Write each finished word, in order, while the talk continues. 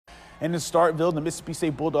And in Starkville, the Mississippi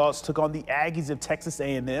State Bulldogs took on the Aggies of Texas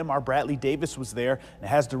A&M. Our Bradley Davis was there and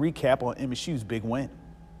has the recap on MSU's big win.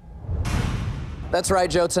 That's right,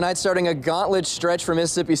 Joe. Tonight starting a gauntlet stretch for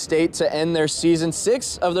Mississippi State to end their season.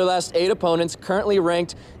 6 of their last 8 opponents currently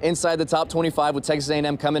ranked inside the top 25, with Texas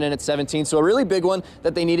A&M coming in at 17. So a really big one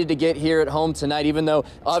that they needed to get here at home tonight, even though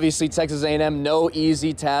obviously Texas A&M, no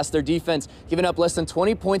easy task. Their defense giving up less than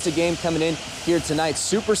 20 points a game coming in here tonight.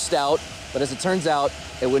 Super stout, but as it turns out,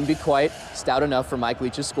 it wouldn't be quite stout enough for Mike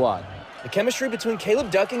Leach's squad. The chemistry between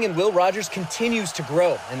Caleb Ducking and Will Rogers continues to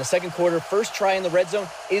grow. In the second quarter, first try in the red zone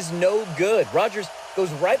is no good. Rogers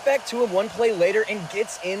goes right back to him one play later and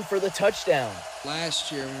gets in for the touchdown.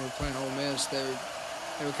 Last year when we were playing Ole Miss, they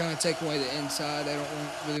would kind of take away the inside. They don't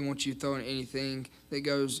really want you throwing anything that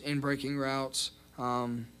goes in breaking routes.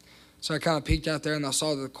 So I kind of peeked out there and I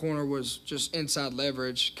saw that the corner was just inside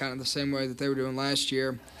leverage, kind of the same way that they were doing last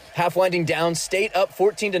year. Half winding down, State up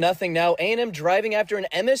 14-0 now. A&M driving after an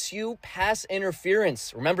MSU pass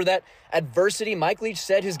interference. Remember that adversity Mike Leach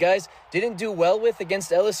said his guys didn't do well with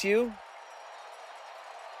against LSU?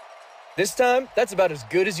 This time, that's about as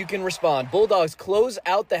good as you can respond. Bulldogs close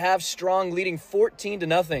out the half strong, leading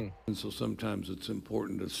 14-0. And so sometimes it's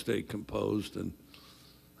important to stay composed and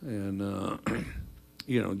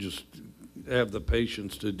you know, just have the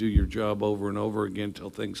patience to do your job over and over again until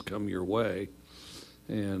things come your way.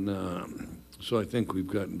 And so I think we've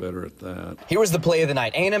gotten better at that. Here was the play of the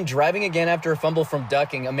night. A&M driving again after a fumble from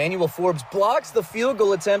Ducking. Emmanuel Forbes blocks the field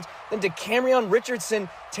goal attempt. Then DeCamerion Richardson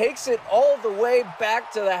takes it all the way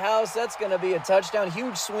back to the house. That's going to be a touchdown.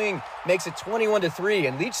 Huge swing, makes it 21-3.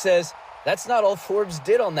 And Leach says that's not all Forbes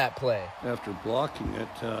did on that play. After blocking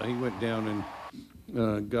it, he went down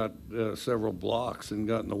and got several blocks and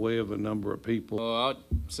got in the way of a number of people. I'd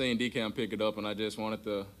seen DCAM pick it up, and I just wanted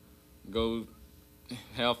to go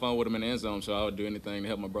have fun with him in the end zone, so I would do anything to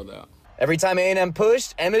help my brother out. Every time A&M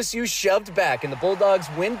pushed, MSU shoved back, and the Bulldogs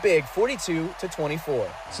win big, 42-24.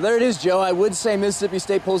 So there it is, Joe. I would say Mississippi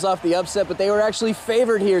State pulls off the upset, but they were actually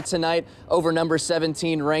favored here tonight over number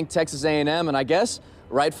 17 ranked Texas A&M, and I guess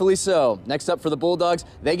rightfully so. Next up for the Bulldogs,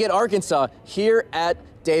 they get Arkansas here at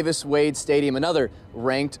Davis-Wade Stadium, another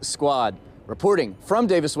ranked squad. Reporting from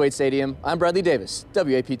Davis-Wade Stadium, I'm Bradley Davis,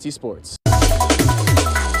 WAPT Sports.